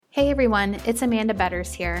Hey everyone, it's Amanda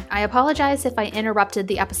Betters here. I apologize if I interrupted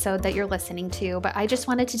the episode that you're listening to, but I just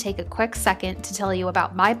wanted to take a quick second to tell you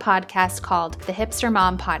about my podcast called the Hipster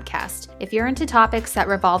Mom Podcast. If you're into topics that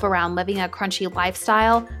revolve around living a crunchy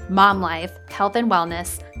lifestyle, mom life, health and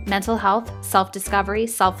wellness, mental health, self-discovery,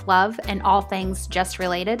 self-love, and all things just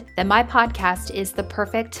related, then my podcast is the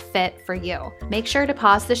perfect fit for you. Make sure to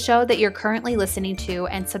pause the show that you're currently listening to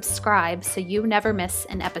and subscribe so you never miss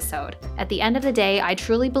an episode. At the end of the day, I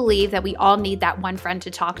truly believe that we all need that one friend to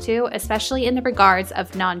talk to, especially in the regards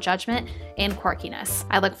of non-judgment and quirkiness.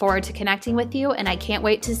 I look forward to connecting with you, and I can't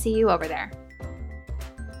wait to see you over there.